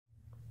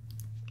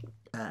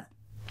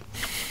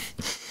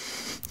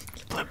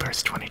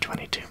Bloopers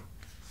 2022.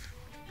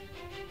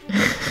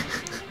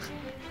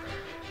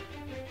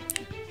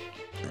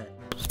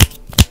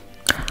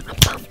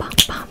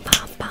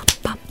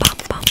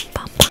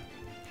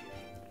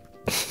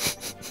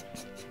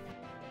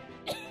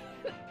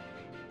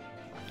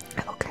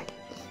 Okay.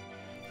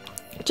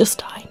 Just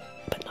dying,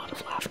 but not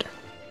of laughter.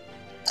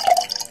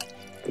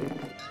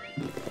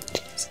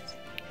 Jesus.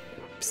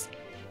 Oops.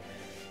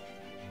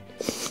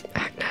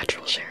 Act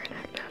natural, Sharon,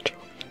 act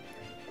natural.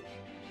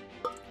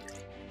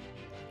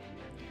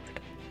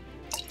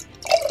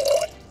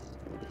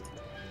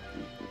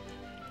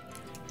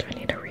 Do I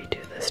need to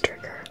redo this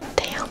trigger?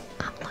 Damn,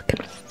 I'm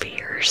looking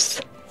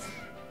fierce.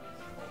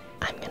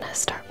 I'm gonna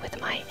start with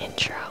my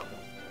intro.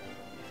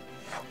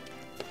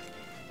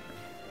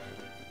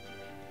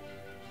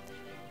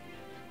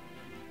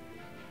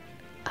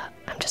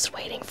 I'm just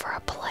waiting for a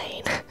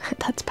plane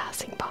that's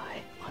passing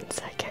by. 1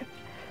 second.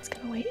 Just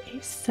gonna wait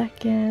a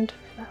second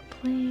for that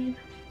plane.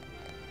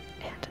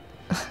 And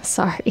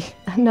sorry,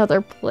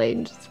 another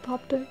plane just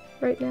popped in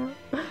right now.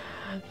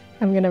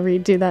 I'm gonna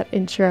redo that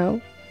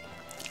intro.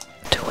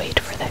 To wait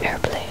for the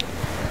airplane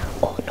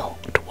or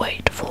not to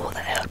wait for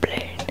the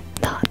airplane?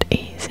 That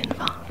is in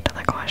fact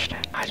the question.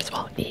 I just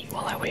will eat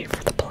while I wait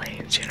for the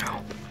planes, you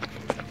know?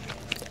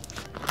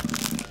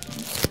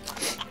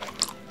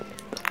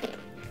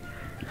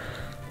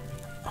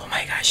 Oh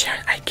my gosh,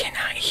 Sharon, I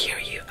cannot hear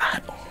you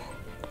at all.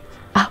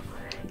 Oh,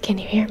 can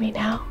you hear me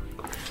now?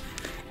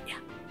 Yeah,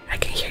 I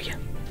can hear you.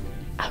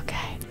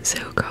 Okay.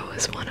 Zuko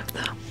is one of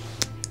the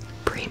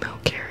primo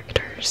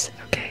characters,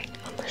 okay,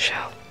 on the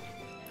show.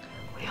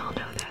 We all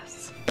know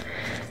this.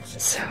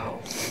 So,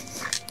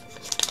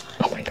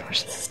 oh my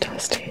gosh, this is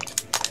dusty.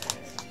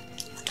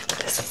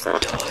 This is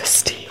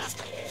dusty.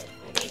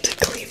 I need to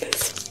clean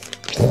this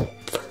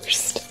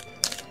first.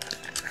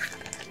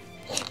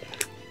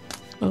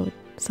 Oh, it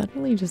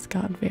suddenly just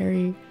got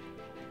very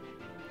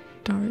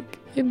dark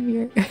in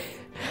here.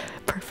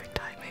 Perfect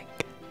timing.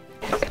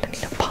 I'm gonna need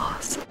to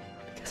pause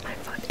because my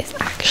foot is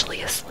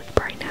actually asleep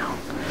right now.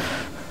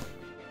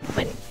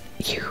 When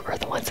you are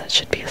the ones that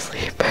should be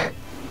asleep.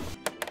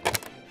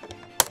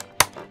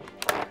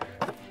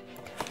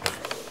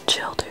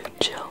 Chill, dude,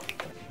 chill.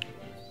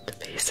 To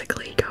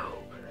basically go.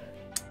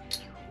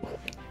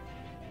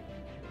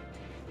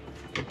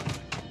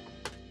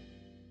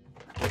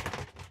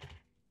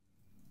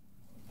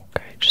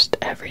 Okay, just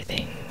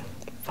everything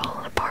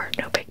falling apart,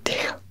 no big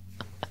deal.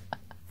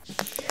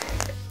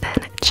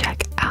 Then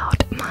check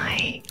out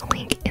my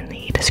link in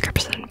the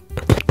description.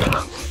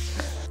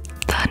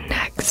 The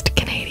next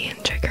Canadian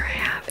trigger I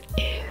have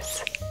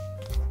is,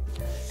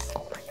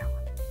 oh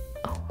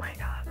my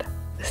god,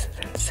 this is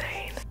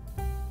insane.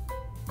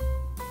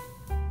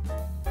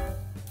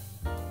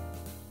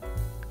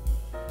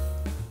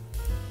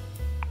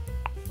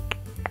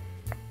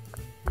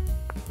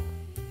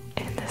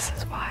 And this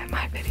is why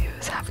my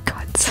videos have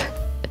cuts.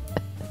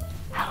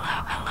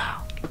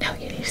 Hello. No,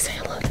 you need to say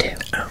hello too.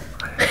 Oh,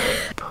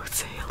 Both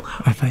say hello.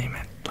 I thought you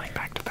meant like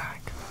back to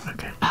back.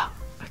 Okay. Oh,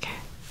 okay.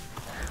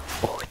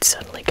 Oh, it's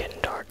suddenly getting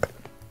dark.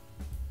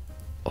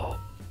 Oh,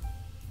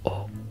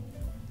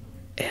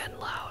 and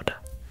loud.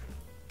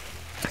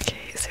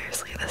 Okay,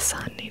 seriously, the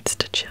sun needs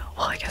to chill.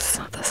 Well, I guess it's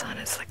not the sun,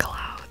 it's the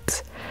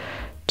clouds.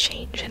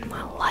 Changing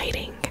my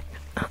lighting.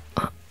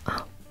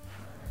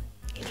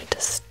 You need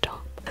to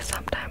stop.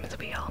 Sometimes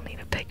we all need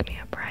a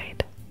pick-me-up,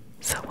 right?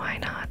 So why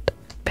not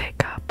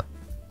pick up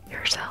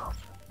yourself?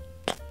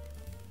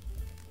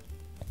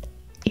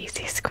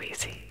 Easy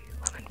squeezy,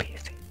 lemon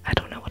peasy. I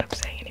don't know what I'm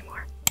saying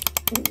anymore.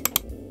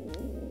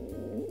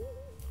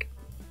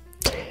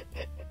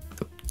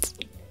 Oops.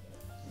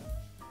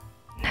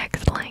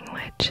 Next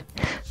language.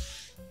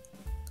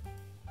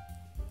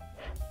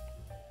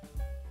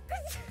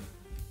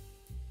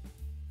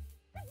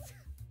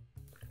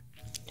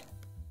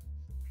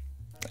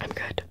 I'm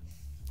good.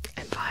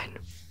 I'm fine.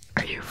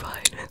 Are you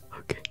fine?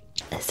 Okay.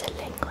 It's a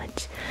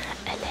language.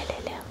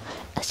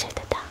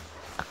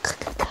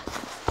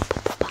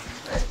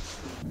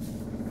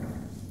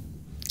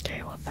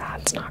 Okay, well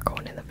that's not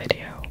going in the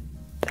video.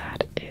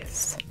 That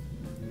is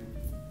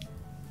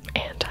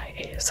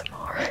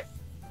anti-ASMR.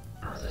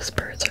 Oh, those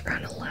birds are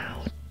kind of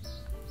loud.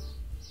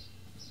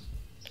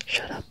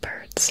 Shut up,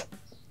 birds.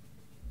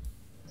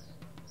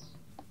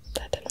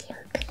 That didn't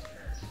work.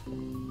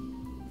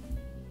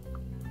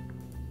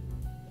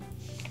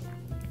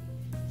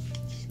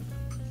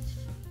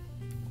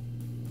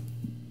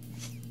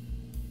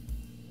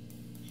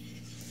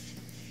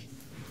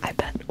 I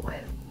bet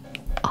with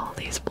all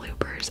these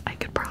bloopers, I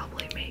could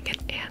probably make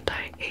an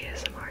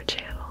anti-ASMR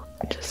channel.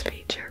 Just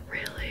feature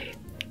really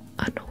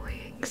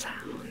annoying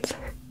sounds.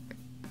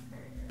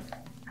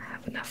 I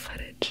have enough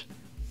footage.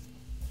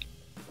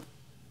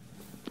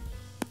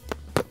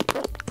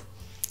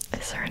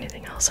 Is there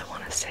anything else I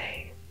want to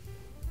say?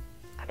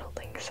 I don't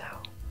think so.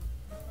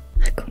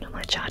 Hakuna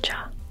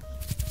Matata.